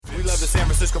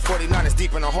Francisco 49ers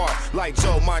deep in the heart. Like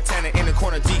Joe Montana in the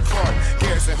corner, D. Clark.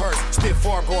 Garrison Hurst, stiff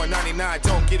farm going 99.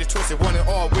 Don't get it twisted, one and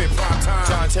all with prime time.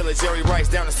 John Taylor, Jerry Rice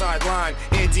down the sideline.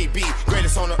 NDB,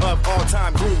 greatest owner of all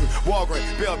time. Gruden,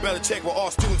 Walgren, Bill Belichick were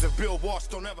all students of Bill Walsh.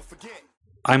 Don't ever forget.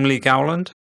 I'm Lee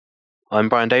Gowland. I'm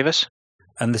Brian Davis.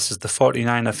 And this is the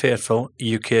 49er Faithful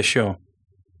UK show.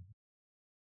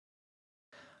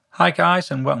 Hi guys,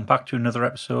 and welcome back to another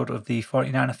episode of the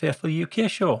 49er Faithful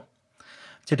UK show.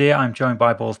 Today I'm joined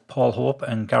by both Paul Hope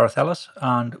and Gareth Ellis,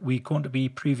 and we're going to be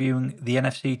previewing the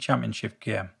NFC Championship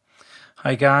game.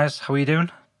 Hi guys, how are you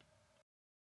doing?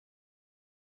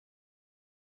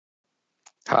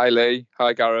 Hi Lee,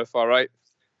 hi Gareth, all right?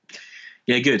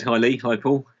 Yeah, good. Hi Lee, hi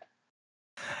Paul.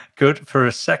 Good. For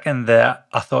a second there,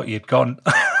 I thought you'd gone.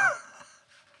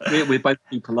 We're both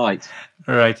too polite.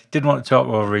 Right, didn't want to talk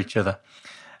over each other.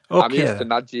 Okay. I'm used to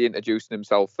Nadji introducing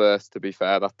himself first, to be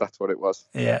fair. That's what it was.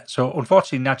 Yeah, so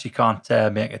unfortunately Nadji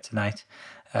can't make it tonight.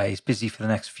 He's busy for the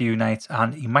next few nights,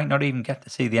 and he might not even get to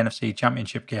see the NFC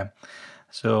Championship game.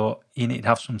 So you need to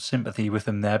have some sympathy with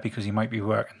him there because he might be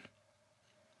working.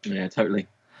 Yeah, totally.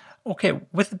 Okay,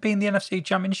 with it being the NFC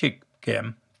Championship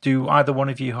game, do either one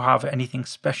of you have anything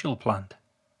special planned?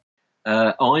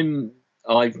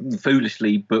 I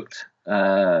foolishly booked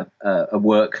a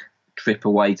work trip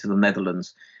away to the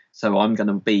Netherlands, so I'm going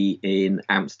to be in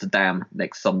Amsterdam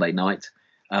next Sunday night.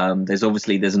 There's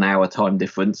an hour time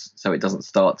difference, so it doesn't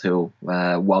start till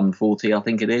 1:40, I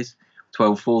think it is,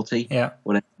 12:40. Yeah,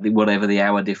 whatever the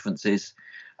hour difference is.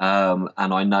 And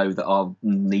I know that I'll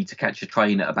need to catch a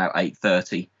train at about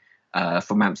 8:30.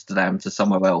 From Amsterdam to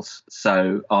somewhere else.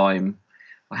 So I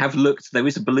have looked. There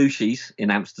is a Belushi's in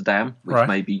Amsterdam, which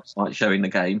may be showing the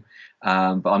game.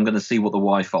 But I'm going to see what the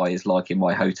Wi-Fi is like in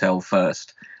my hotel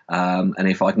first. And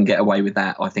if I can get away with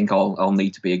that, I think I'll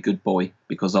need to be a good boy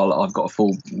because I've got a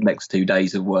full next 2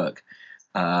 days of work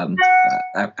out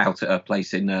at a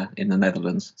place in the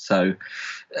Netherlands. So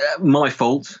my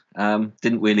fault.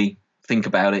 Didn't really think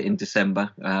about it in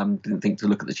December. Didn't think to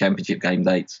look at the championship game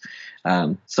dates.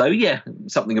 So yeah,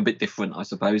 something a bit different, I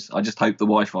suppose. I just hope the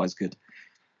Wi-Fi is good.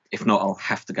 If not, I'll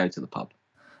have to go to the pub.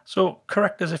 So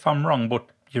correct us if I'm wrong, but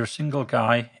you're a single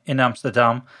guy in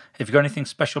Amsterdam. Have you got anything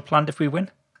special planned if we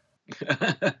win?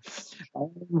 Like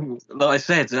I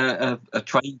said, a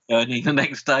train journey the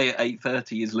next day at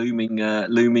 8:30 is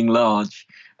looming large.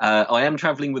 I am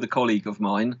travelling with a colleague of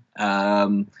mine.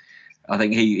 I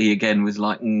think he again was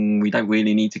like, we don't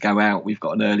really need to go out. We've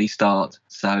got an early start.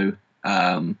 So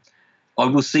I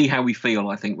will see how we feel,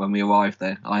 I think, when we arrive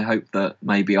there. I hope that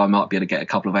maybe I might be able to get a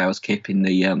couple of hours kip in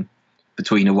the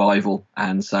between arrival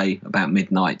and, say, about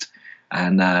midnight.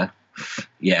 And,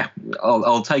 yeah,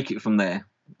 I'll take it from there.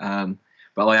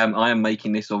 But I am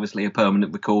making this, obviously, a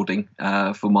permanent recording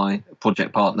for my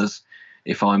project partners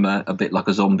if I'm a bit like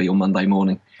a zombie on Monday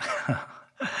morning.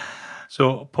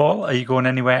 So, Paul, are you going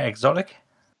anywhere exotic?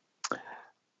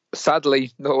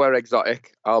 Sadly, nowhere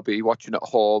exotic. I'll be watching at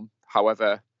home.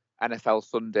 However, NFL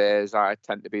Sundays, I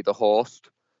tend to be the host.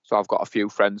 So I've got a few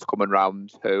friends coming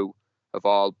round who have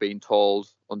all been told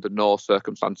under no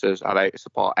circumstances are they to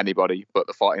support anybody but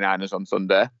the 49ers on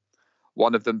Sunday.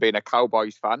 One of them being a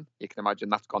Cowboys fan. You can imagine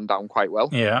that's gone down quite well.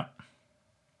 Yeah.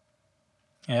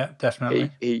 Yeah,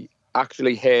 definitely. He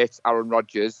actually hates Aaron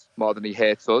Rodgers more than he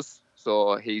hates us.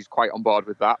 So he's quite on board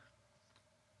with that.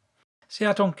 See,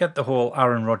 I don't get the whole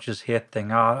Aaron Rodgers hate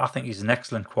thing. I think he's an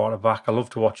excellent quarterback. I love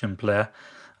to watch him play.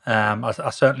 I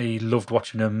certainly loved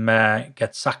watching him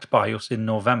get sacked by us in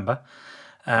November.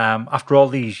 After all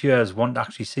these years, wanting to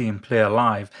actually see him play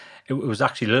live, it was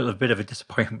actually a little bit of a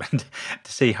disappointment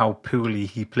to see how poorly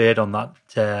he played on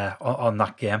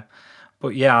that game.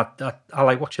 But yeah, I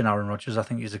like watching Aaron Rodgers. I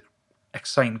think he's an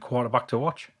exciting quarterback to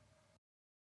watch.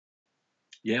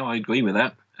 Yeah, I agree with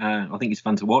that. I think he's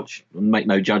fun to watch and make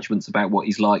no judgments about what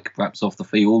he's like, perhaps off the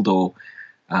field or,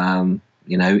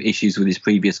 issues with his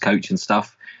previous coach and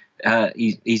stuff.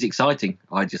 He's exciting.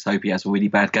 I just hope he has a really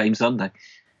bad game Sunday.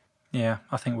 Yeah,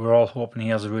 I think we're all hoping he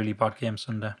has a really bad game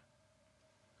Sunday.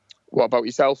 What about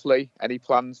yourself, Lee? Any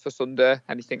plans for Sunday?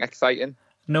 Anything exciting?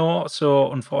 No,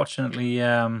 so unfortunately,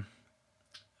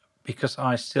 because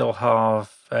I still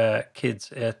have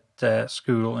kids at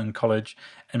school and college,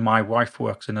 and my wife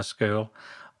works in a school,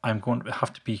 I'm going to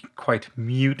have to be quite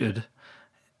muted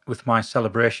with my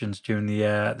celebrations during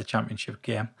the championship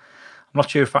game. I'm not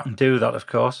sure if I can do that, of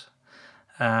course,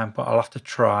 but I'll have to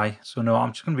try. So no,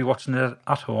 I'm just going to be watching it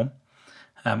at home.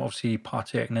 Obviously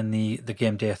partaking in the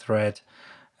game day thread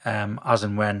as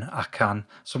and when I can.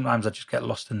 Sometimes I just get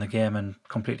lost in the game and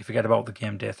completely forget about the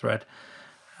game day thread.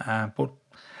 But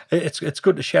it's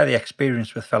good to share the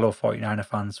experience with fellow 49er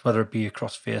fans, whether it be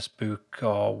across Facebook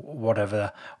or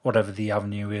whatever the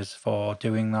avenue is for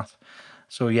doing that.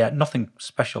 So yeah, nothing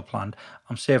special planned.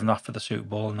 I'm saving that for the Super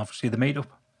Bowl and obviously the meetup.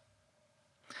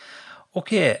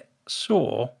 Okay,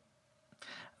 so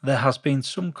there has been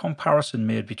some comparison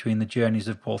made between the journeys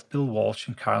of both Bill Walsh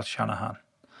and Kyle Shanahan.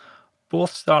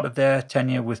 Both started their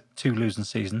tenure with 2 losing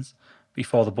seasons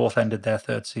before they both ended their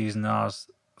 3rd season as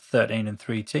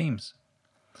 13-3 teams.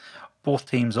 Both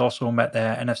teams also met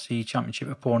their NFC Championship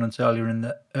opponents earlier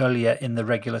in the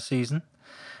regular season.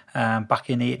 Back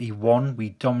in '81, we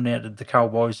dominated the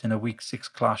Cowboys in a Week 6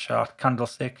 clash at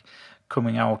Candlestick,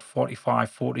 coming out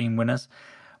 45-14 winners,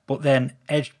 but then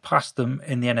edged past them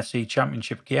in the NFC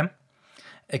Championship game,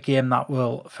 a game that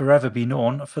will forever be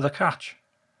known for the catch.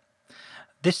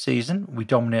 This season, we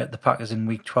dominated the Packers in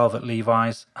Week 12 at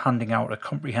Levi's, handing out a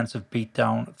comprehensive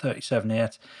beatdown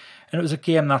 37-8, and it was a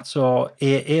game that saw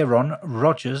Aaron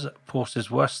Rodgers post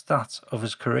his worst stats of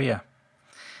his career.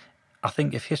 I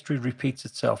think if history repeats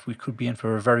itself, we could be in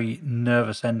for a very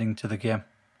nervous ending to the game.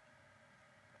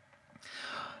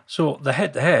 So the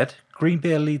head-to-head, Green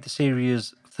Bay lead the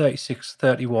series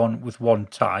 36-31 with 1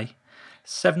 tie.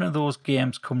 7 of those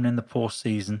games coming in the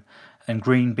postseason, and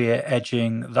Green Bay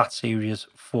edging that series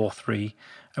 4-3.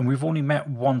 And we've only met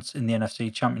once in the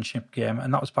NFC Championship game,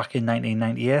 and that was back in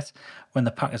 1998 when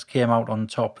the Packers came out on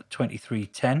top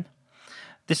 23-10.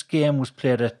 This game was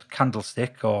played at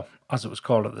Candlestick, or as it was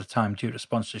called at the time due to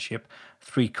sponsorship,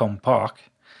 3Com Park.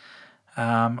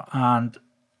 And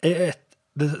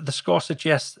the score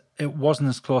suggests it wasn't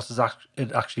as close as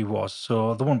it actually was.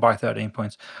 So they won by 13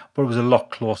 points, but it was a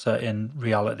lot closer in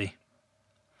reality.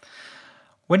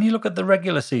 When you look at the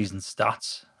regular season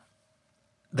stats,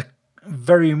 they're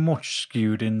very much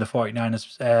skewed in the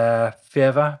 49ers'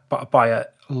 favour, but by a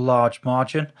large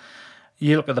margin.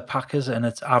 You look at the Packers and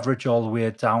it's average all the way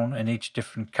down in each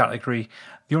different category.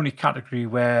 The only category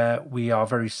where we are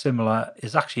very similar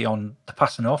is actually on the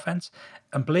passing offense.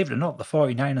 And believe it or not, the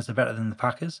 49ers are better than the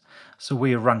Packers. So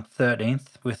we are ranked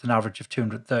 13th with an average of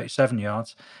 237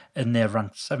 yards, and they're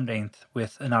ranked 17th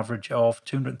with an average of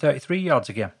 233 yards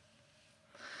a game.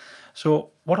 So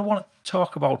what I want to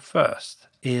talk about first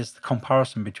is the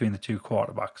comparison between the 2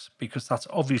 quarterbacks, because that's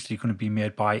obviously going to be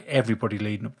made by everybody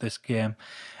leading up this game.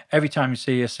 Every time you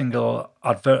see a single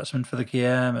advertisement for the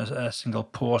game, a single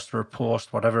post or a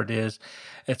post, whatever it is,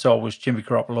 it's always Jimmy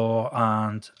Garoppolo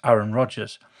and Aaron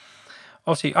Rodgers.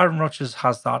 Obviously, Aaron Rodgers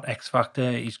has that X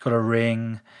factor. He's got a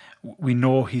ring. We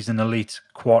know he's an elite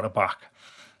quarterback.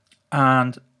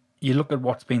 And you look at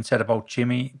what's been said about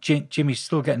Jimmy. Jimmy's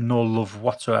still getting no love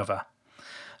whatsoever.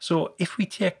 So if we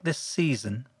take this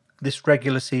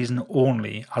regular season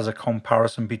only as a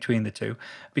comparison between the two,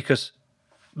 because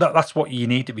that's what you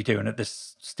need to be doing at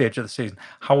this stage of the season.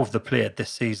 How have they played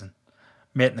this season?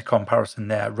 Making the comparison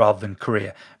there rather than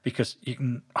career, because you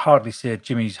can hardly say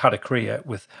Jimmy's had a career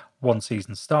with 1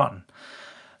 season starting.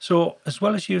 So as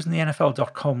well as using the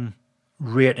NFL.com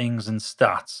ratings and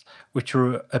stats, which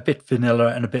are a bit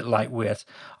vanilla and a bit lightweight,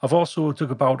 I've also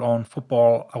dug about on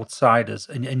Football Outsiders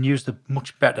and used a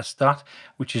much better stat,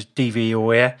 which is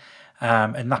DVOA.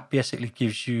 And that basically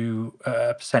gives you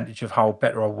a percentage of how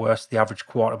better or worse the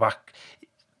quarterback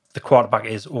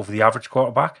is over the average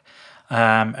quarterback.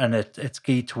 And it's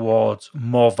geared towards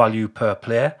more value per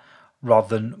player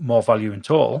rather than more value in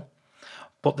total.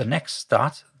 But the next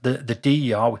stat, the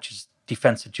DER, which is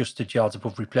defense adjusted yards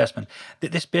above replacement,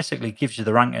 this basically gives you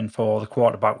the ranking for the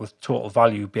quarterback with total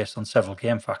value based on several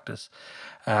game factors.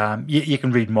 You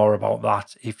can read more about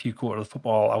that if you go to the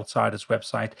Football Outsiders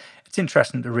website. It's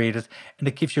interesting to read it, and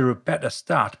it gives you a better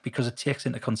stat because it takes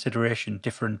into consideration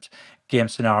different game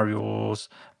scenarios,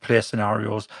 play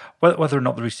scenarios, whether or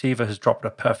not the receiver has dropped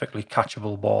a perfectly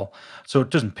catchable ball. So it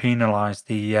doesn't penalise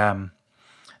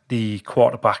the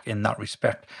quarterback in that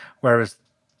respect, whereas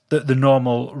the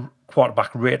normal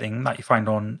quarterback rating that you find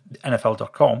on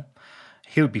NFL.com,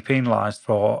 he'll be penalised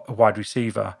for a wide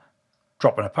receiver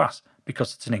dropping a pass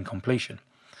because it's an incompletion.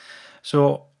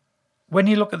 So when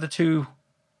you look at the two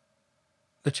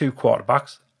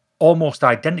quarterbacks, almost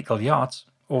identical yards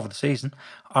over the season.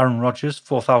 Aaron Rodgers,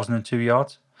 4,002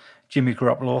 yards. Jimmy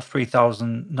Garoppolo,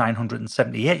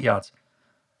 3,978 yards.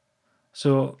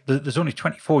 So there's only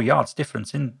 24 yards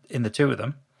difference in the two of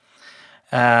them.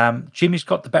 Jimmy's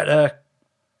got the better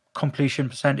completion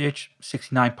percentage,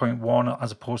 69.1 as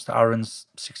opposed to Aaron's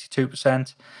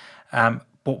 62%.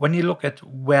 But when you look at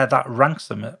where that ranks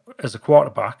them as a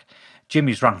quarterback,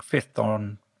 Jimmy's ranked 5th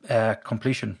on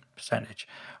completion percentage,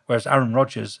 whereas Aaron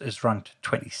Rodgers is ranked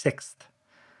 26th.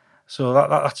 So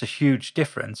that's a huge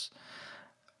difference,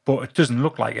 but it doesn't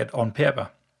look like it on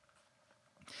paper.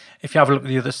 If you have a look at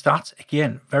the other stats,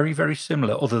 again, very, very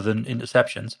similar other than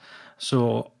interceptions.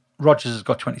 So Rodgers has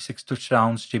got 26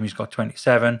 touchdowns, Jimmy's got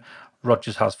 27.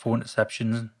 Rodgers has 4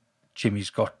 interceptions, Jimmy's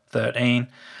got 13.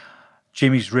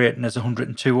 Jimmy's rating is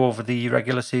 102 over the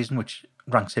regular season, which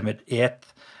ranks him at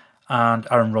 8th. And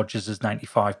Aaron Rodgers is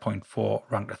 95.4,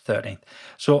 ranked at 13th.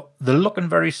 So they're looking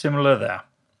very similar there.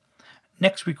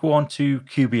 Next, we go on to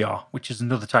QBR, which is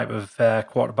another type of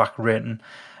quarterback rating.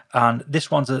 And this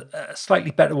one's a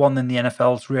slightly better one than the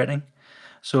NFL's rating.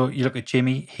 So you look at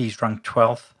Jimmy, he's ranked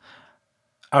 12th.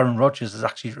 Aaron Rodgers is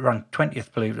actually ranked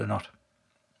 20th, believe it or not.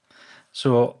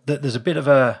 So there's a bit of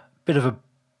a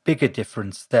bigger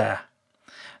difference there.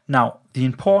 Now, the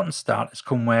important stat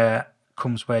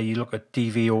comes where you look at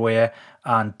DVOA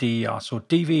and DER. So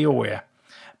DVOA,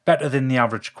 better than the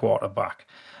average quarterback.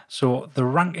 So the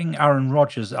ranking Aaron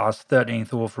Rodgers as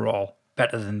 13th overall,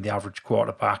 better than the average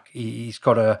quarterback. He's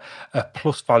got a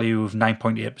plus value of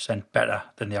 9.8% better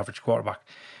than the average quarterback.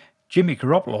 Jimmy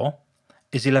Garoppolo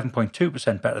is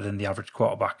 11.2% better than the average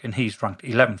quarterback, and he's ranked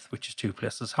 11th, which is 2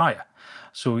 places higher.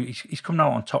 So he's coming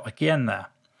out on top again there.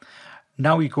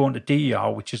 Now we go into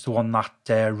DER, which is the one that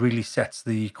really sets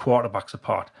the quarterbacks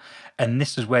apart. And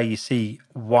this is where you see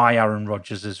why Aaron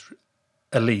Rodgers is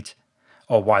elite,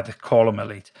 or why they call him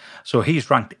elite. So he's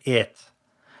ranked 8th.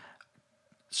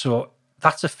 So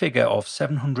that's a figure of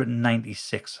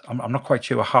 796. I'm not quite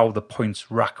sure how the points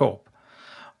rack up,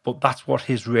 but that's what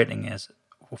his rating is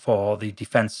for the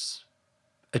defense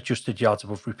adjusted yards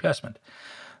above replacement.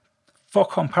 For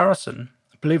comparison,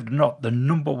 believe it or not, the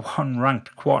number 1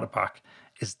 ranked quarterback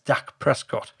is Dak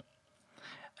Prescott,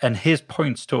 and his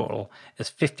points total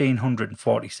is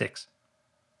 1,546.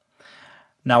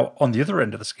 Now, on the other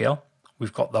end of the scale,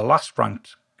 we've got the last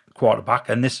ranked quarterback,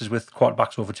 and this is with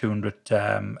quarterbacks over 200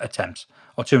 attempts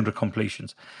or 200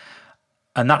 completions,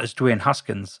 and that is Dwayne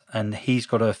Haskins, and he's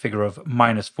got a figure of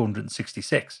minus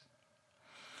 466.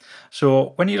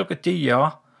 So when you look at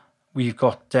DER, we've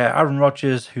got Aaron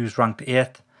Rodgers, who's ranked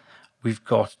 8th. We've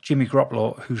got Jimmy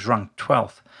Garoppolo, who's ranked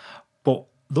 12th. But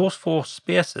those 4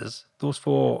 spaces, those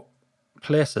 4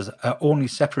 places are only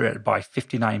separated by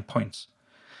 59 points.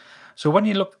 So when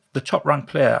you look, the top ranked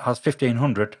player has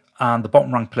 1,500 and the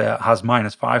bottom ranked player has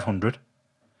minus 500.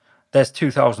 There's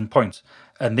 2,000 points.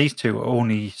 And these two are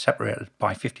only separated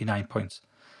by 59 points.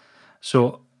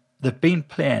 So they've been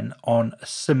playing on a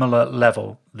similar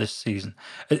level this season.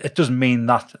 It doesn't mean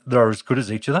that they're as good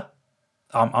as each other.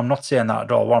 I'm not saying that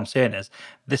at all. What I'm saying is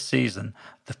this season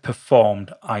they've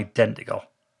performed identical.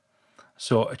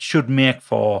 So it should make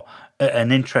for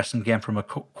an interesting game from a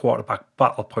quarterback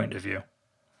battle point of view.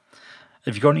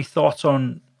 Have you got any thoughts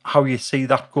on how you see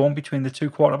that going between the two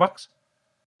quarterbacks?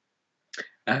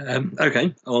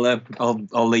 Okay,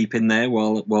 I'll leap in there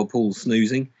while Paul's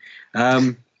snoozing.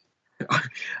 I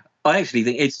actually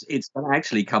think it's going to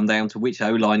actually come down to which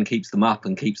O-line keeps them up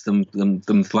and keeps them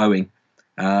throwing.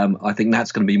 I think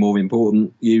that's going to be more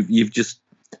important. You've just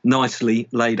nicely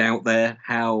laid out there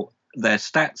how their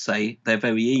stats say they're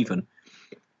very even.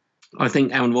 I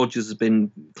think Aaron Rodgers has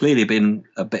clearly been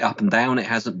a bit up and down. It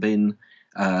hasn't been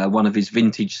one of his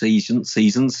vintage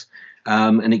seasons,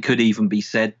 and it could even be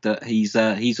said that he's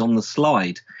on the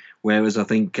slide. Whereas I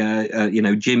think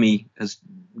Jimmy has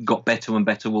got better and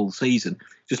better all season.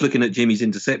 Just looking at Jimmy's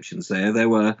interceptions there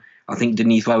were, I think,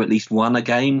 didn't he throw at least one a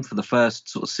game for the first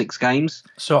sort of 6 games?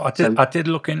 So I did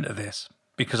look into this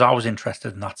because I was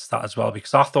interested in that stat as well,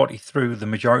 because I thought he threw the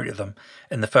majority of them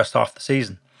in the first half of the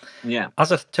season. Yeah.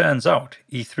 As it turns out,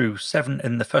 he threw 7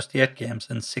 in the first 8 games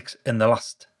and 6 in the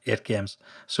last 8 games.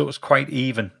 So it was quite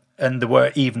even, and they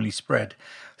were evenly spread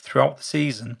throughout the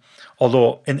season.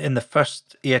 Although in the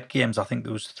first 8 games, I think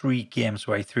there was 3 games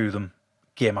where he threw them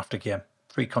game after game,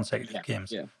 3 consecutive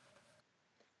games. Yeah.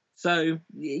 So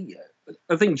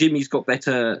I think Jimmy's got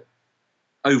better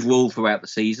overall throughout the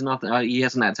season. He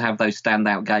hasn't had to have those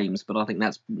standout games, but I think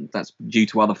that's due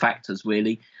to other factors,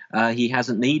 really. He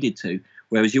hasn't needed to.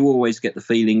 Whereas you always get the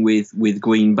feeling with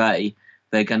Green Bay,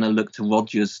 they're going to look to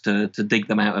Rodgers to dig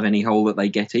them out of any hole that they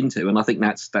get into. And I think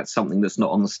that's something that's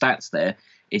not on the stats there.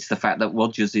 It's the fact that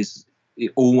Rodgers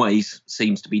always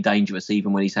seems to be dangerous,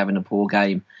 even when he's having a poor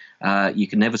game. You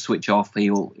can never switch off.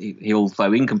 He'll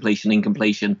throw incompletion,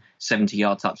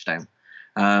 70-yard touchdown.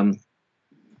 Can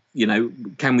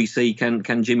we see,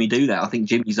 can Jimmy do that? I think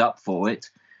Jimmy's up for it.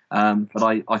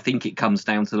 But I think it comes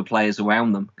down to the players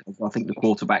around them. I think the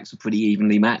quarterbacks are pretty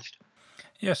evenly matched.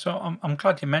 Yeah, so I'm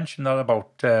glad you mentioned that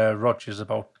about Rodgers,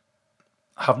 about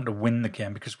having to win the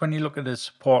game, because when you look at his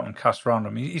support and cast around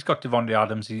him, he's got Devontae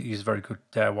Adams, he's a very good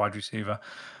wide receiver.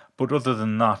 But other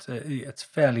than that, it's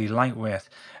fairly lightweight.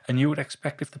 And you would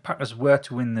expect if the Packers were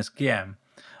to win this game,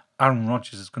 Aaron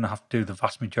Rodgers is going to have to do the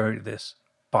vast majority of this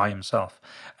by himself.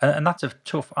 And that's a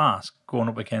tough ask going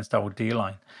up against our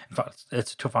D-line. In fact,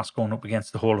 it's a tough ask going up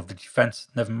against the whole of the defence,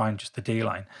 never mind just the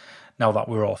D-line, now that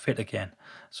we're all fit again.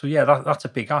 So, yeah, that's a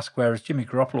big ask, whereas Jimmy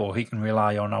Garoppolo, he can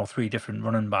rely on our 3 different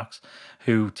running backs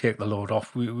who take the load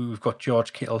off. We've got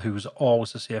George Kittle, who's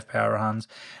always a safe pair of hands.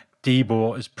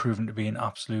 Debo is proven to be an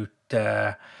absolute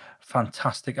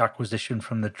fantastic acquisition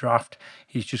from the draft.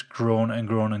 He's just grown and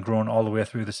grown and grown all the way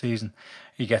through the season.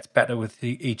 He gets better with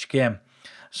each game.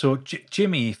 So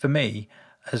Jimmy, for me,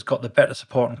 has got the better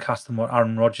supporting cast than what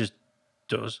Aaron Rodgers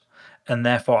does, and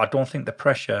therefore I don't think the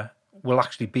pressure will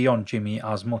actually be on Jimmy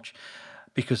as much,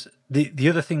 because the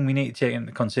other thing we need to take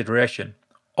into consideration,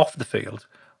 off the field,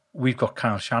 we've got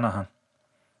Kyle Shanahan,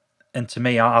 and to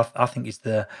me, I think he's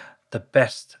the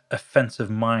best offensive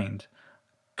mind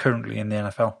currently in the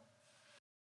NFL.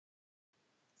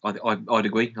 I'd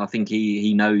agree. I think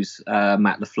he knows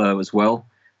Matt LaFleur as well,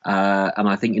 and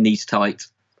I think in these tight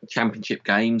championship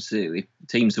games, if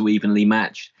teams are evenly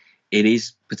matched, it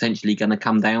is potentially going to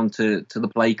come down to the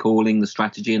play calling, the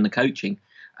strategy, and the coaching.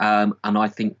 And I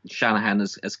think Shanahan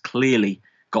has clearly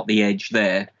got the edge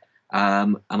there.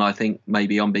 And I think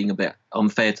maybe I'm being a bit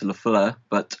unfair to LaFleur,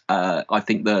 but I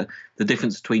think the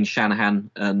difference between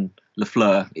Shanahan and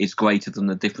LaFleur is greater than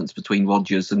the difference between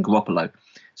Rodgers and Garoppolo.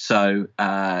 So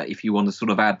if you want to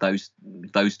sort of add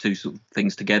those two sort of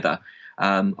things together,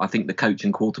 I think the coach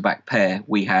and quarterback pair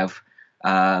we have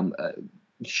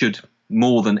should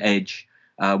more than edge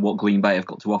what Green Bay have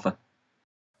got to offer.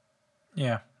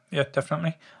 Yeah,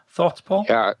 definitely. Thoughts, Paul?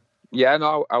 Yeah,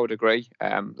 no, I would agree.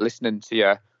 Listening to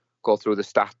you go through the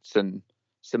stats, and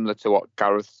similar to what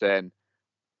Gareth's saying,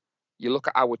 you look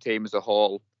at our team as a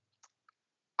whole.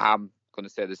 I'm going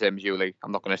to say the same as you, Lee.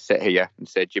 I'm not going to sit here and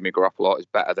say Jimmy Garoppolo is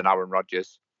better than Aaron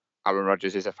Rodgers. Aaron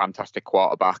Rodgers is a fantastic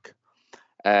quarterback.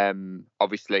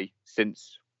 Obviously,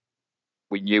 since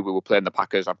we knew we were playing the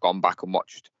Packers, I've gone back and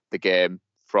watched the game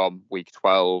from week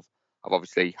 12. I've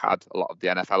obviously had a lot of the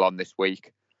NFL on this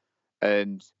week.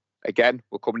 And again,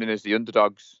 we're coming in as the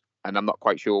underdogs, and I'm not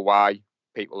quite sure why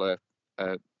people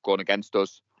are going against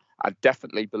us. I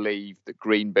definitely believe that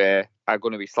Green Bay are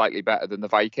going to be slightly better than the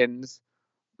Vikings.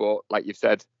 But like you've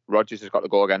said, Rodgers has got to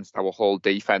go against our whole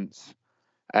defence.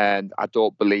 And I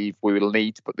don't believe we will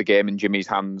need to put the game in Jimmy's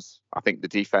hands. I think the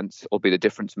defence will be the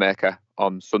difference maker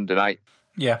on Sunday night.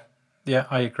 Yeah,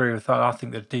 I agree with that. I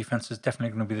think the defence is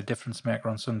definitely going to be the difference maker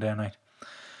on Sunday night.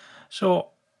 So,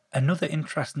 another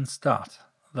interesting stat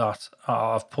that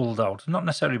I've pulled out, not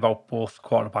necessarily about both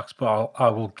quarterbacks, but I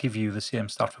will give you the same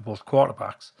stat for both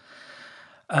quarterbacks.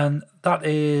 And that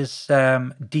is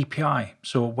DPI,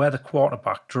 so where the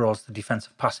quarterback draws the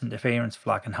defensive pass interference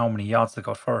flag and how many yards they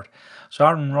got for it. So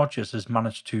Aaron Rodgers has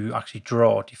managed to actually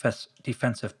draw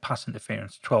defensive pass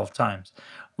interference 12 times,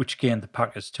 which gained the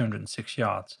Packers 206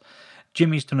 yards.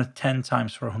 Jimmy's done it 10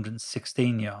 times for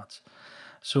 116 yards.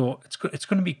 So it's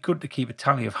going to be good to keep a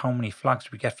tally of how many flags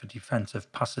we get for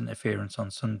defensive pass interference on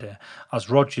Sunday, as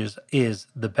Rodgers is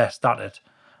the best at it,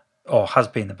 or has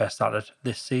been the best at it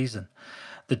this season.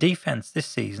 The defense this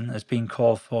season has been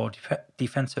called for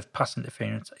defensive pass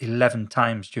interference 11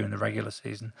 times during the regular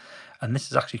season, and this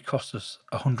has actually cost us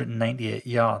 198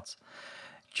 yards.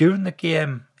 During the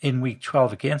game in Week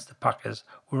 12 against the Packers,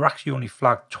 we were actually only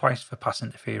flagged twice for pass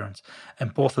interference,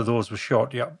 and both of those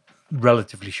were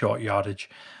relatively short yardage.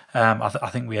 I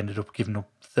think we ended up giving up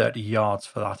 30 yards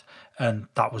for that, and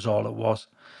that was all it was.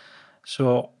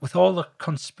 So with all the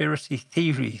conspiracy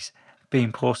theories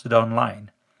being posted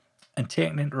online, and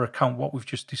taking into account what we've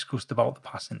just discussed about the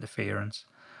pass interference,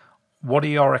 what are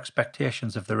your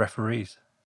expectations of the referees?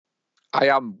 I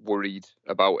am worried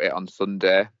about it on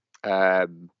Sunday.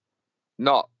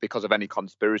 Not because of any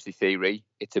conspiracy theory.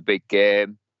 It's a big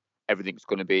game. Everything's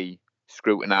going to be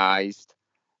scrutinised.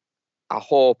 I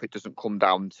hope it doesn't come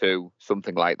down to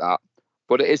something like that.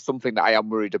 But it is something that I am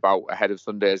worried about ahead of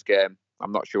Sunday's game.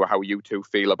 I'm not sure how you two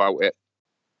feel about it.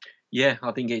 Yeah,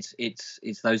 I think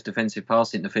it's those defensive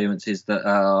pass interferences that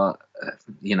are,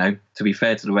 to be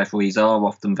fair to the referees, are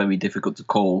often very difficult to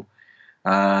call.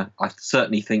 I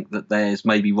certainly think that there's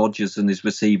maybe Rodgers and his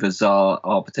receivers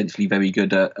are potentially very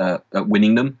good at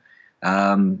winning them.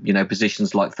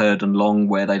 Positions like third and long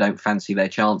where they don't fancy their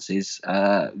chances,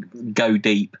 go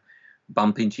deep,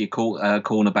 bump into your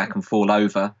cornerback and fall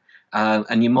over,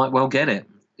 and you might well get it.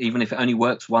 Even if it only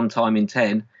works one time in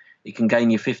 10, it can gain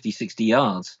you 50, 60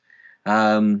 yards.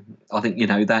 I think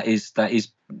that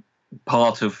is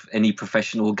part of any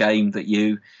professional game, that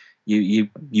you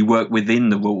work within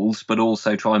the rules, but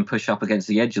also try and push up against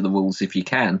the edge of the rules if you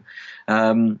can.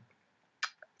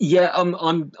 Yeah,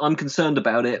 I'm concerned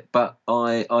about it, but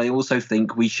I also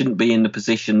think we shouldn't be in the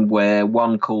position where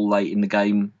one call late in the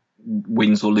game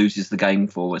wins or loses the game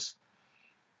for us.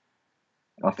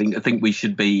 I think we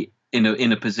should be in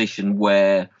a position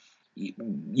where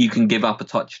you can give up a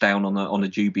touchdown on a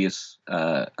dubious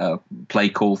play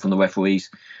call from the referees,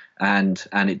 and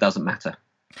it doesn't matter.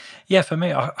 Yeah, for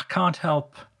me, I can't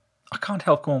help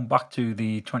going back to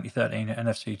the 2013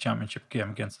 NFC Championship game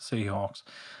against the Seahawks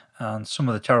and some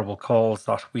of the terrible calls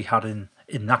that we had in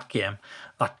that game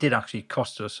that did actually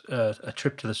cost us a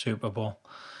trip to the Super Bowl.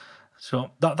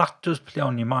 So that does play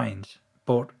on your mind.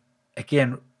 But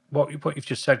again, what you've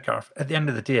just said, Gareth, at the end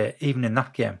of the day, even in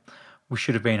that game, we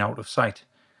should have been out of sight.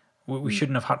 We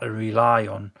shouldn't have had to rely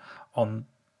on.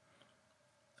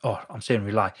 Oh, I'm saying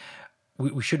rely.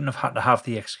 We shouldn't have had to have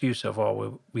the excuse of,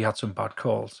 we had some bad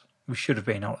calls. We should have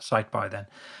been out of sight by then.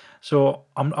 So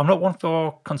I'm not one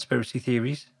for conspiracy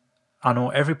theories. I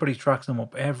know everybody tracks them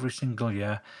up every single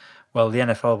year. Well, the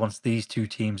NFL wants these two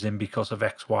teams in because of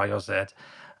X, Y, or Z.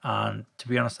 And to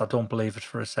be honest, I don't believe it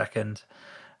for a second.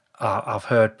 I've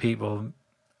heard people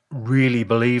really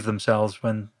believe themselves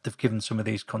when they've given some of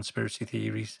these conspiracy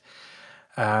theories.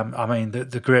 I mean,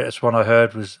 the greatest one I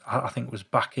heard was, I think it was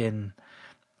back in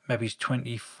maybe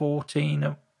 2014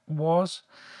 it was.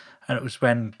 And it was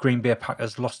when Green Bay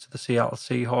Packers lost to the Seattle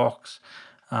Seahawks.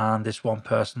 And this one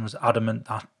person was adamant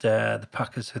that the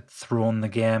Packers had thrown the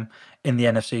game in the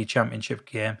NFC Championship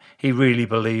game. He really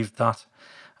believed that.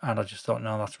 And I just thought,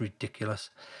 no, that's ridiculous.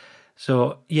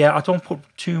 So, yeah, I don't put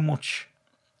too much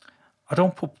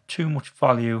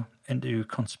value into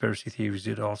conspiracy theories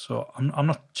at all. So I'm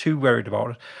not too worried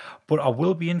about it. But I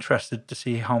will be interested to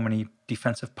see how many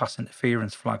defensive pass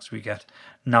interference flags we get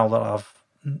now that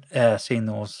I've seen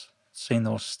those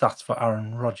stats for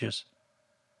Aaron Rodgers.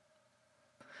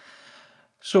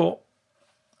 So,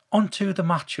 on to the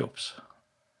matchups.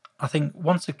 I think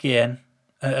once again,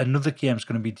 another game is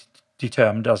going to be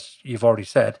determined, as you've already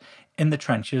said, in the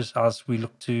trenches as we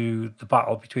look to the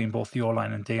battle between both the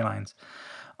O-line and D-lines.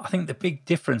 I think the big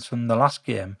difference from the last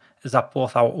game is that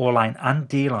both our O-line and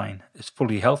D-line is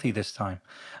fully healthy this time.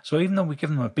 So even though we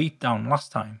gave them a beat down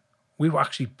last time, we were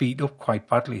actually beat up quite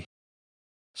badly.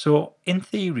 So, in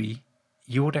theory,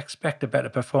 you would expect a better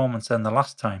performance than the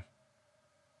last time.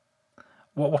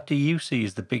 What do you see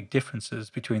as the big differences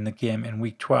between the game in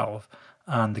Week 12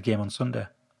 and the game on Sunday?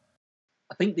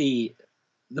 I think the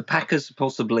Packers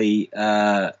possibly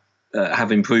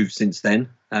have improved since then.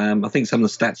 I think some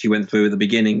of the stats you went through at the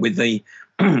beginning with the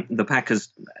Packers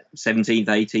 17th,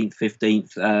 18th,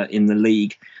 15th in the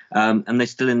league, and they're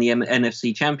still in the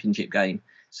NFC Championship game.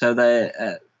 So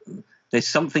there's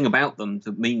something about them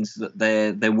that means that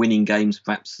they're winning games.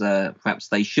 Perhaps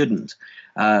they shouldn't.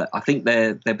 I think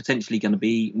they're potentially going to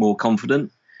be more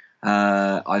confident.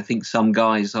 I think some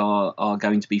guys are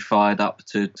going to be fired up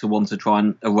to want to try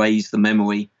and erase the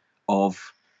memory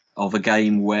of a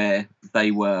game where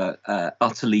they were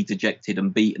utterly dejected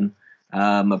and beaten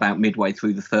about midway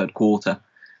through the third quarter,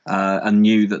 and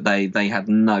knew that they had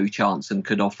no chance and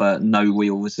could offer no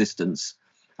real resistance,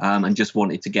 and just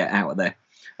wanted to get out of there.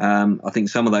 I think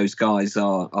some of those guys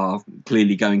are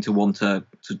clearly going to want to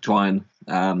try and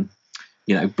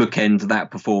bookend that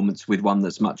performance with one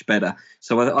that's much better.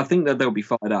 So I think that they'll be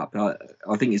fired up.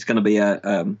 I think it's going to be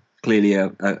clearly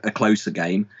a closer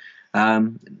game.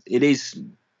 It is.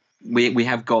 We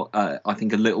have got I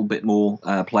think a little bit more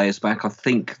players back. I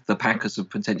think the Packers have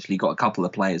potentially got a couple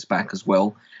of players back as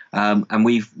well. And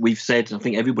we've said, I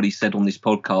think everybody's said on this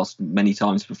podcast many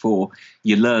times before,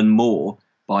 you learn more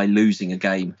by losing a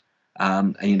game.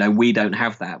 And we don't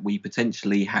have that. We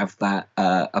potentially have that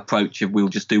approach of we'll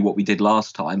just do what we did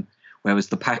last time, whereas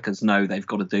the Packers know they've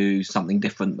got to do something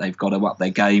different. They've got to up their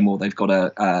game, or they've got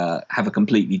to have a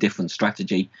completely different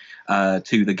strategy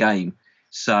to the game.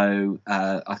 So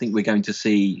I think we're going to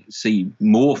see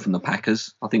more from the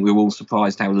Packers. I think we were all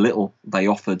surprised how little they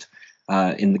offered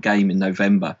in the game in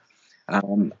November.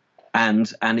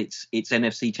 And it's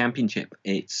NFC Championship.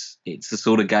 It's the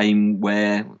sort of game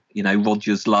where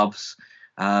Rodgers loves.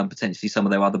 Potentially some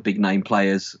of their other big name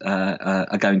players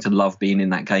are going to love being in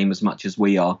that game as much as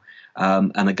we are,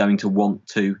 and are going to want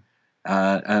to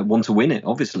win it,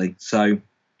 obviously. So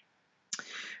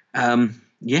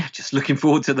just looking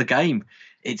forward to the game.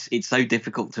 It's so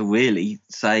difficult to really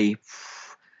say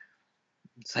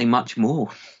much more.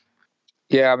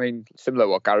 Yeah, I mean, similar to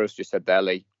what Gareth just said there,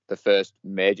 Lee. The first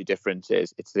major difference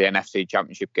is it's the NFC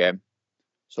Championship game.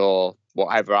 So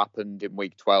whatever happened in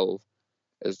Week 12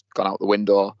 has gone out the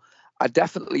window. I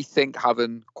definitely think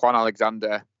having Quan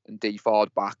Alexander and Dee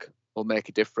Ford back will make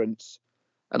a difference.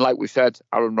 And like we said,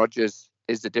 Aaron Rodgers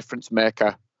is the difference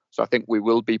maker. So I think we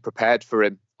will be prepared for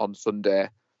him on Sunday.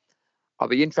 I'll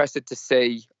be interested to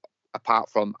see, apart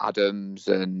from Adams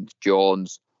and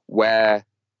Jones, where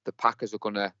the Packers are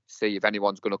going to see if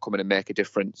anyone's going to come in and make a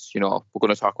difference. We're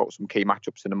going to talk about some key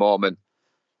matchups in a moment.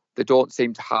 They don't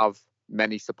seem to have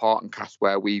many supporting casts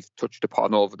where we've touched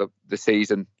upon over the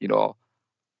season.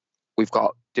 We've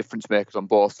got difference makers on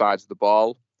both sides of the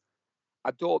ball.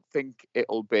 I don't think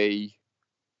it'll be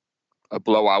a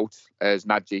blowout, as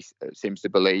Nagy seems to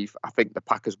believe. I think the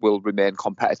Packers will remain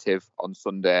competitive on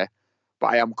Sunday, but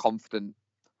I am confident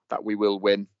that we will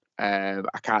win. I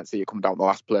can't see it come down to the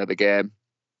last play of the game.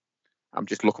 I'm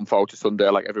just looking forward to Sunday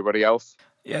like everybody else.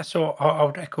 Yeah, so I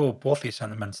would echo both your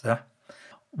sentiments there.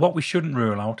 What we shouldn't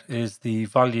rule out is the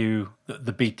value that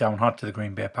the beatdown had to the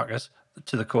Green Bay Packers,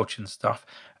 to the coaching staff,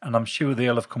 and I'm sure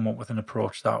they'll have come up with an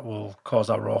approach that will cause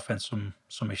our offense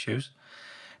some issues.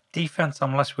 Defense,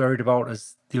 I'm less worried about,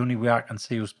 as the only way I can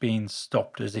see us being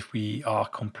stopped is if we are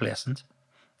complacent.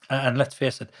 And let's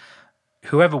face it,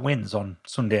 whoever wins on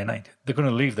Sunday night, they're going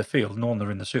to leave the field knowing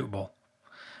they're in the Super Bowl.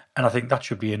 And I think that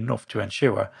should be enough to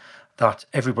ensure that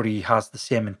everybody has the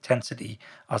same intensity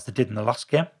as they did in the last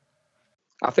game.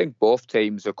 I think both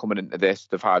teams are coming into this.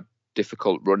 They've had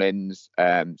difficult run-ins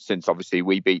since obviously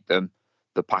we beat them.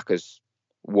 The Packers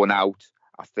won out.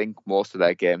 I think most of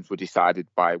their games were decided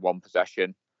by one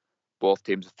possession. Both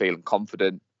teams are feeling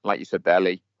confident. Like you said there,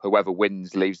 Lee, whoever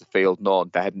wins leaves the field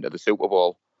knowing they're heading to the Super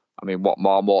Bowl. I mean, what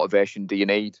more motivation do you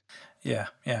need? Yeah,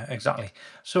 exactly.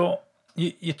 So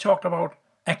you talked about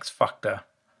X Factor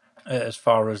as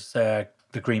far as the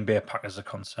Green Bay Packers are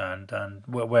concerned, and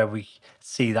where we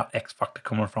see that X Factor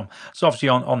coming from. So obviously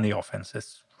on the offense,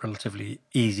 it's relatively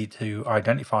easy to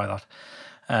identify that.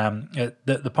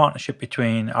 The partnership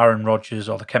between Aaron Rodgers,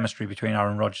 or the chemistry between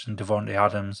Aaron Rodgers and Davante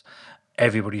Adams,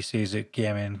 everybody sees it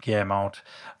game in, game out.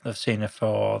 They've seen it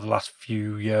for the last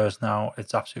few years now.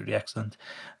 It's absolutely excellent.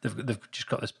 They've just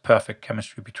got this perfect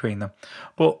chemistry between them.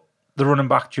 But the running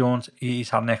back, Jones, he's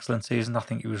had an excellent season. I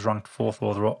think he was ranked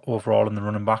 4th overall in the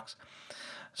running backs.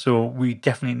 So we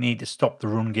definitely need to stop the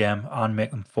run game and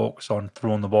make them focus on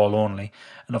throwing the ball only.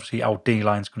 And obviously our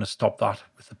D-line's going to stop that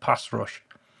with the pass rush.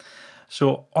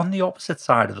 So on the opposite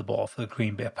side of the ball for the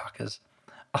Green Bay Packers,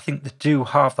 I think they do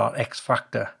have that X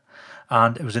factor.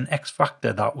 And it was an X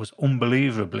factor that was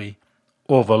unbelievably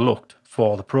overlooked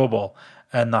for the Pro Bowl.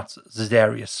 And that's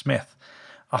Za'Darius Smith.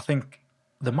 I think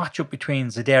the matchup between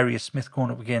Za'Darius Smith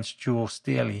going up against Joe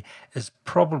Staley is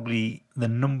probably the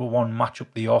number one matchup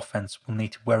the offense will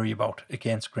need to worry about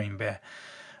against Green Bay.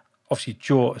 Obviously,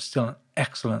 Joe is still an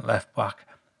excellent left back,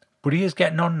 but he is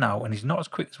getting on now, and he's not as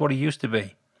quick as what he used to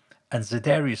be. And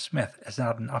Za'Darius Smith has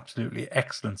had an absolutely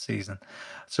excellent season.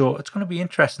 So it's going to be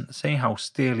interesting to see how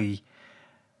Staley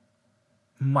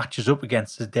matches up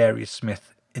against Za'Darius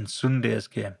Smith in Sunday's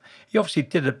game. He obviously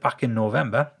did it back in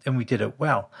November, and we did it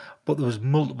well, but there was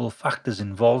multiple factors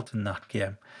involved in that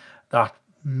game that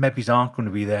maybe aren't going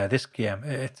to be there this game.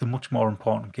 It's a much more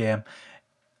important game.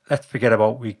 Let's forget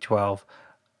about week 12.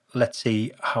 Let's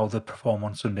see how they perform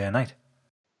on Sunday night.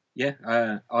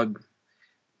 Yeah, I'm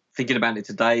thinking about it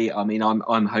today. I mean,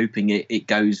 I'm hoping it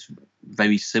goes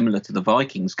very similar to the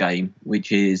Vikings game,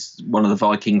 which is one of the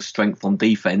Vikings' strength on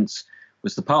defense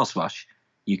was the pass rush.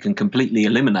 You can completely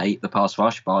eliminate the pass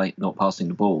rush by not passing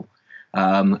the ball.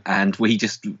 And we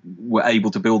just were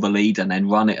able to build the lead and then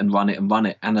run it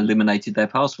and eliminated their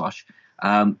pass rush.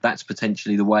 That's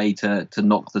potentially the way to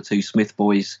knock the two Smith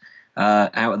boys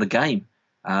out of the game.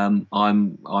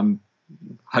 I'm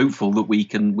hopeful that we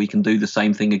can do the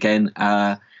same thing again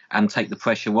and take the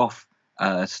pressure off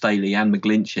Staley and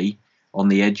McGlinchey on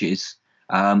the edges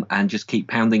and just keep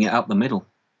pounding it up the middle.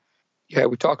 Yeah,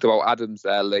 we talked about Adams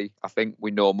there, Lee. I think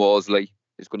we know Mosley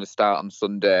is going to start on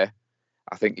Sunday.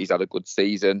 I think he's had a good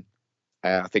season.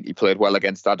 I think he played well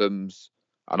against Adams.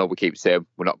 I know we keep saying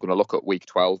we're not going to look at week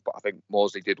 12, but I think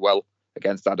Mosley did well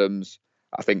against Adams.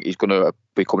 I think he's going to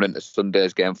be coming into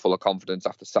Sunday's game full of confidence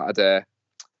after Saturday.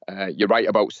 You're right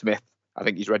about Smith. I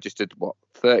think he's registered,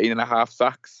 13 and a half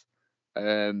sacks.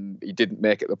 He didn't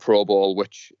make it the Pro Bowl,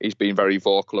 which he's been very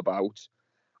vocal about.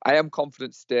 I am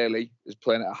confident Staley is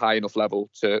playing at a high enough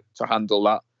level to handle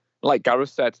that. Like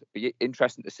Gareth said, it'd be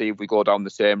interesting to see if we go down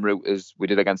the same route as we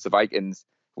did against the Vikings.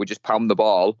 If we just pound the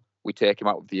ball, we take him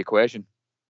out of the equation.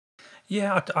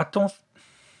 Yeah, I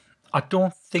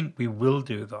don't think we will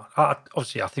do that.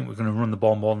 Obviously, I think we're going to run the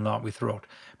ball more than that we throw it,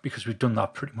 because we've done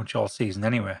that pretty much all season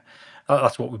anyway.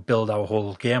 That's what we build our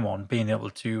whole game on, being able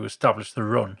to establish the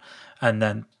run, and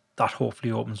then that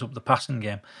hopefully opens up the passing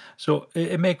game. So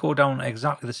it may go down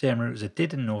exactly the same route as it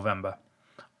did in November,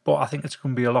 but I think it's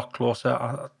going to be a lot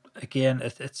closer. again,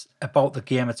 it's about the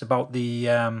game. It's about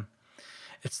the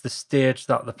it's the stage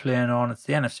that they're playing on. It's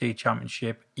the NFC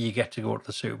Championship. You get to go to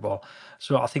the Super Bowl.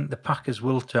 So I think the Packers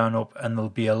will turn up and they'll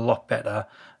be a lot better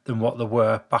than what they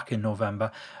were back in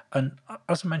November. And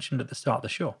as I mentioned at the start of the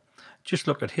show, just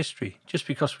look at history. Just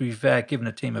because we've given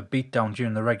a team a beatdown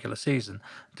during the regular season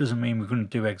doesn't mean we're going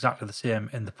to do exactly the same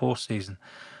in the postseason.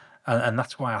 And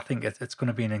that's why I think it's going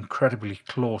to be an incredibly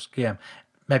close game.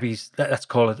 Maybe let's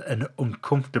call it an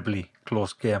uncomfortably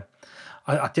close game.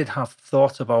 I did have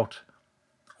thoughts about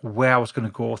where I was going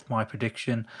to go with my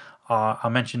prediction. I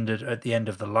mentioned it at the end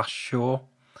of the last show.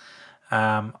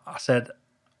 I said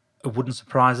it wouldn't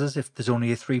surprise us if there's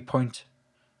only 3 points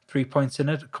in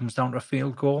it. It comes down to a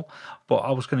field goal. But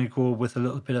I was going to go with a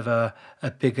little bit of a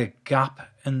bigger gap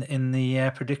in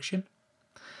the prediction.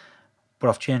 But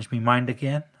I've changed my mind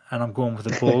again, and I'm going with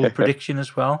a bold prediction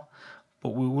as well. But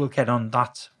we will get on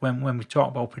that when we talk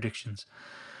about predictions.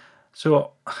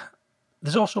 So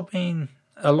there's also been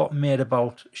a lot made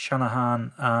about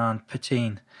Shanahan and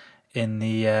Petin in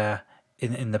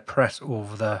the press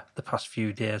over the past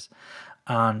few days,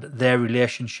 and their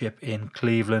relationship in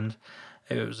Cleveland.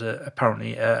 It was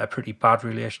apparently a pretty bad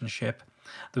relationship.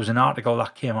 There was an article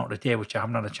that came out today which I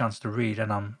haven't had a chance to read,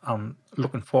 and I'm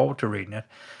looking forward to reading it,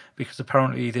 because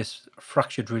apparently this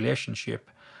fractured relationship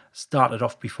started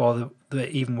off before they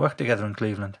even worked together in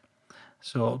Cleveland.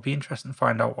 So it'll be interesting to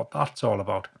find out what that's all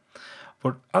about.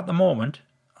 But at the moment,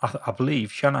 I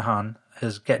believe Shanahan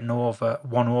has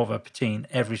won over Petin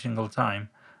every single time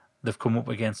they've come up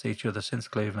against each other since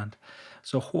Cleveland.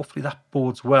 So hopefully that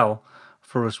bodes well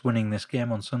for us winning this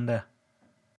game on Sunday.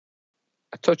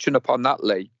 Touching upon that,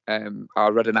 Lee, I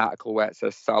read an article where it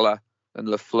says Salah and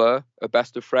LaFleur are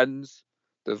best of friends.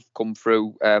 They've come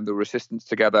through the resistance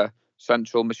together,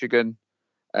 Central Michigan.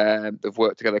 They've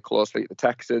worked together closely at the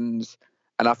Texans.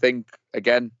 And I think,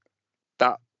 again,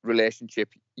 that relationship,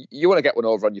 you want to get one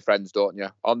over on your friends, don't you?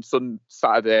 On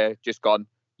Saturday, just gone,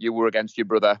 you were against your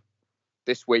brother.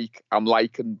 This week, I'm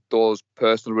liking those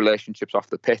personal relationships off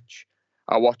the pitch.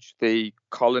 I watched the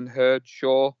Colin Hurd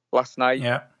show last night,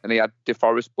 and he had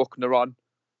DeForest Buckner on,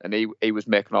 and he was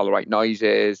making all the right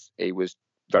noises. He was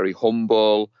very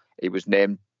humble. He was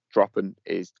name-dropping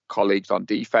his colleagues on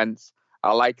defence.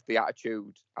 I like the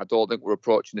attitude. I don't think we're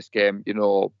approaching this game,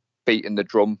 beating the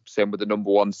drum, same with the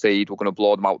number one seed. We're going to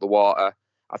blow them out the water.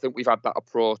 I think we've had that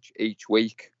approach each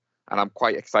week, and I'm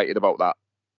quite excited about that.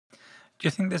 Do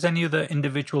you think there's any other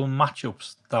individual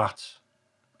matchups that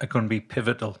are going to be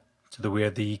pivotal to the way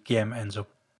the game ends up?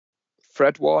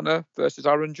 Fred Warner versus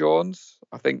Aaron Jones.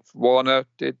 I think Warner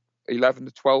did 11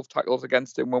 to 12 tackles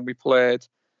against him when we played.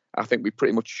 I think we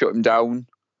pretty much shut him down.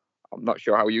 I'm not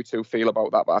sure how you two feel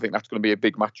about that, but I think that's going to be a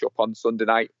big matchup on Sunday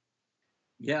night.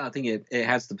 Yeah, I think it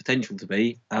has the potential to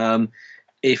be.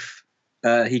 If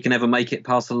he can ever make it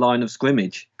past the line of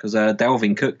scrimmage, because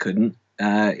Dalvin Cook couldn't.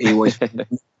 He always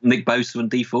Nick Bosa and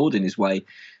Dee Ford in his way.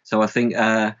 So I think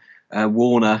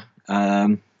Warner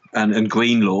and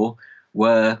Greenlaw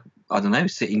were, I don't know,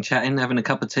 sitting, chatting, having a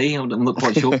cup of tea. I'm not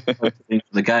quite sure for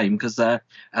the game, because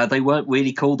they weren't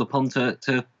really called upon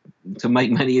to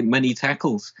make many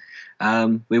tackles.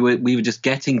 We were just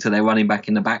getting to their running back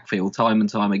in the backfield time and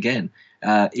time again.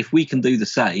 If we can do the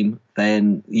same,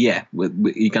 then you're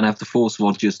going to have to force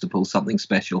Rodgers to pull something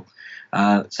special.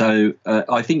 So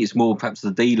I think it's more perhaps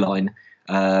the D line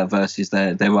versus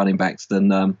their running backs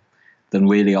than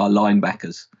really our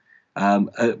linebackers.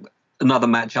 Another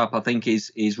matchup I think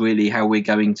is really how we're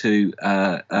going to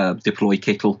deploy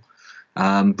Kittle,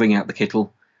 bring out the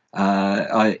Kittle.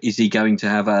 Is he going to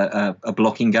have a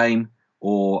blocking game,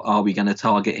 or are we going to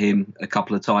target him a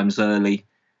couple of times early?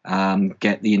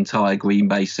 Get the entire Green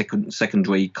Bay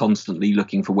secondary constantly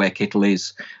looking for where Kittle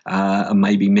is, and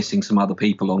maybe missing some other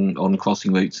people on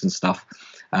crossing routes and stuff.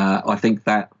 I think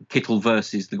that Kittle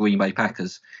versus the Green Bay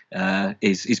Packers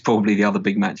is probably the other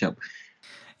big matchup.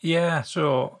 Yeah,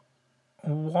 so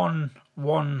one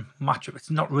matchup. It's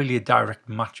not really a direct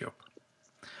matchup,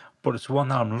 but it's one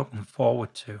that I'm looking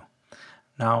forward to.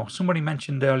 Now, somebody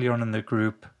mentioned earlier on in the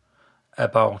group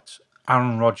about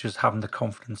Aaron Rodgers having the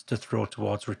confidence to throw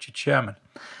towards Richard Sherman.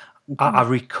 Mm-hmm. I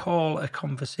recall a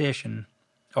conversation,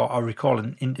 or I recall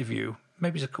an interview,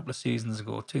 maybe it's a couple of seasons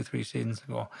ago, 2-3 seasons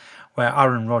ago, where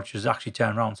Aaron Rodgers actually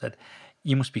turned around and said,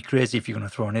 "You must be crazy if you're going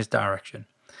to throw in his direction."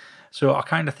 So I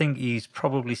kind of think he's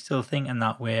probably still thinking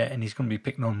that way, and he's going to be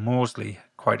picking on Mosley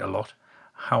quite a lot.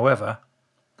 However,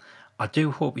 I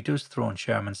do hope he does throw in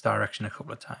Sherman's direction a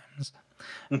couple of times,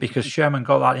 because Sherman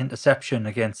got that interception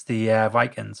against the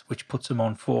Vikings, which puts him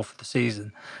on 4 for the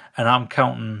season. And I'm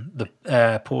counting the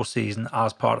postseason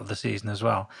as part of the season as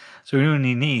well. So he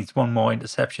only needs one more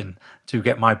interception to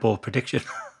get my bold prediction.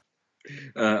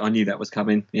 I knew that was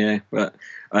coming, yeah. But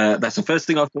that's the first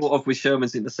thing I thought of with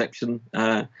Sherman's interception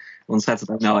on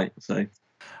Saturday night. So,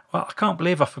 well, I can't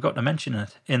believe I forgot to mention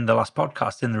it in the last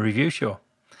podcast, in the review show.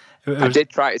 I did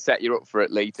try to set you up for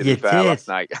it, Lee, to be fair, last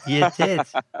night. You did.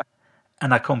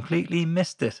 And I completely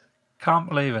missed it. Can't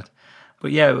believe it.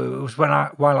 But yeah, it was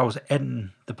while I was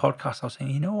editing the podcast, I was saying,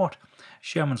 you know what?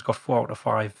 Sherman's got 4 out of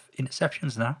 5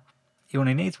 interceptions now. He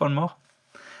only needs one more.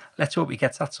 Let's hope he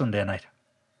gets that Sunday night.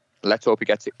 Let's hope he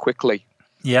gets it quickly.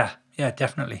 Yeah,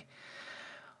 definitely.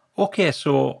 Okay,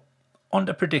 so on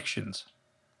to predictions.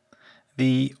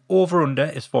 The over-under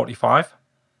is 45,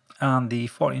 and the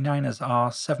 49ers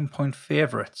are 7-point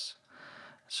favourites.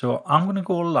 So I'm going to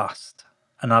go last,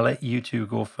 and I'll let you two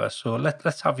go first. So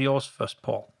let's have yours first,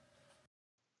 Paul.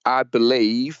 I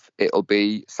believe it'll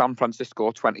be San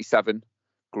Francisco 27,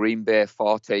 Green Bay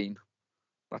 14.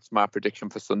 That's my prediction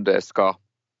for Sunday's score.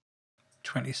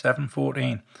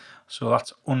 27-14. So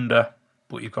that's under,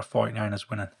 but you've got 49ers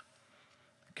winning.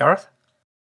 Gareth?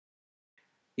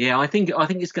 Yeah, I think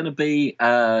it's going to be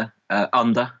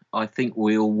under. I think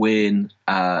we'll win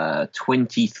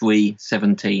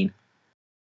 23-17.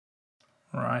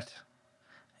 Right.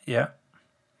 Yeah.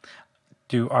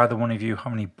 Do either one of you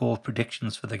have any bold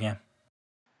predictions for the game?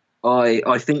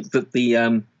 I think that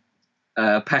the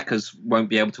Packers won't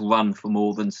be able to run for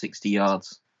more than 60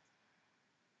 yards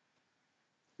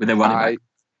with their running back.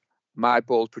 My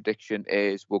bold prediction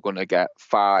is we're going to get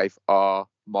 5 or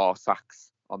more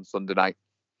sacks on Sunday night.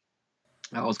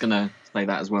 I was going to say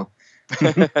that as well.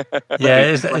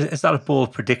 Yeah, is that a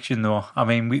bold prediction, though? I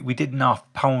mean, we didn't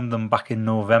half pound them back in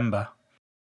November.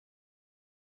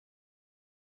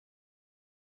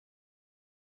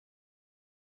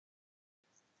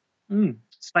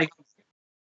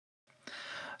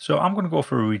 So I'm going to go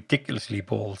for a ridiculously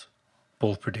bold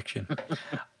prediction.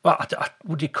 Well,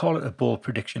 would you call it a bold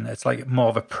prediction? It's like more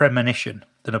of a premonition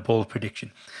than a bold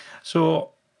prediction.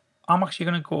 So I'm actually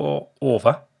going to go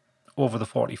over the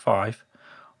 45,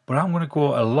 but I'm going to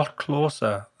go a lot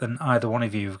closer than either one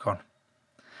of you have gone.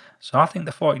 So I think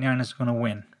the 49ers are going to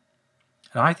win.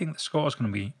 And I think the score is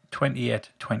going to be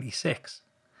 28-26.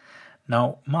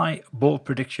 Now, my bold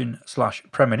prediction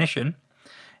 / premonition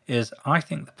is I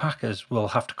think the Packers will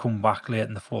have to come back late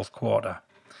in the fourth quarter.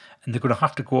 And they're going to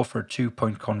have to go for a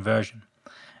 2-point conversion.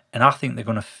 And I think they're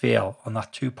going to fail on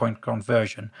that 2-point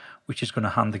conversion, which is going to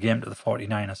hand the game to the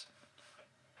 49ers.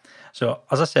 So,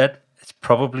 as I said, it's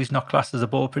probably not classed as a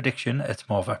bold prediction. It's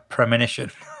more of a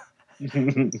premonition.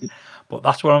 But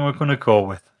that's what I'm going to go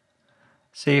with.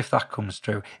 See if that comes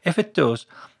true. If it does,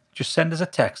 just send us a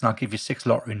text and I'll give you 6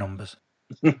 lottery numbers.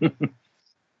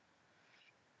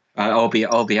 I'll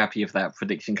be happy if that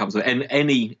prediction comes with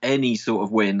any sort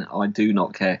of win. I do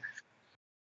not care.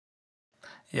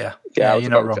 Yeah, I was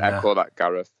about to echo that,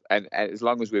 Gareth. And as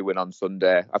long as we win on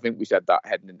Sunday, I think we said that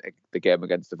heading into the game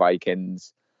against the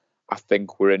Vikings, I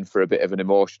think we're in for a bit of an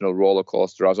emotional roller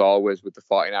coaster, as always, with the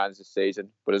 49ers this season.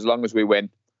 But as long as we win,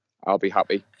 I'll be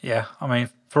happy. Yeah, I mean,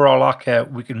 for all I care,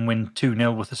 we can win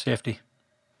 2-0 with a safety.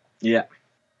 Yeah.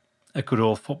 A good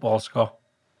old football score.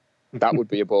 That would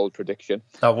be a bold prediction.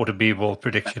 That would be a bold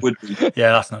prediction. Would be.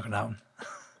 Yeah, that's not going to happen.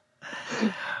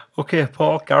 Okay,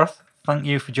 Paul, Gareth, thank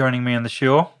you for joining me on the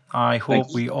show. I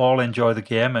hope we all enjoy the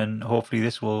game, and hopefully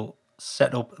this will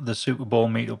set up the Super Bowl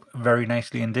meetup very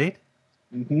nicely indeed.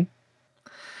 Mm-hmm.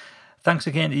 Thanks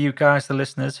again to you guys, the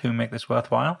listeners, who make this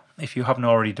worthwhile. If you haven't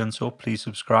already done so, please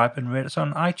subscribe and rate us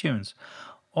on iTunes.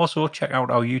 Also, check out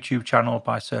our YouTube channel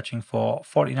by searching for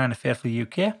 49er Faithful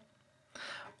UK.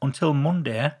 Until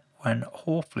Monday, when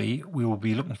hopefully we will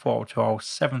be looking forward to our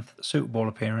 7th Super Bowl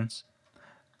appearance.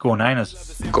 Go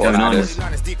Niners. Go Niners.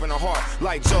 Deep in the heart,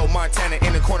 like Joe Montana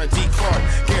in the corner, D.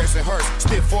 Clark. Garrison Hurst,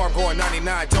 stiff farm going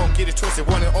 99. Don't get it twisted,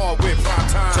 one and all with prime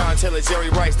time. John Taylor, Jerry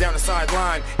Rice down the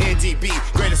sideline. NDB,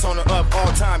 greatest owner of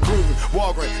all time. Gruden,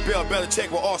 Walgren, Bill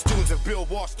Belichick, were all students of Bill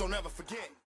Walsh. Don't ever forget.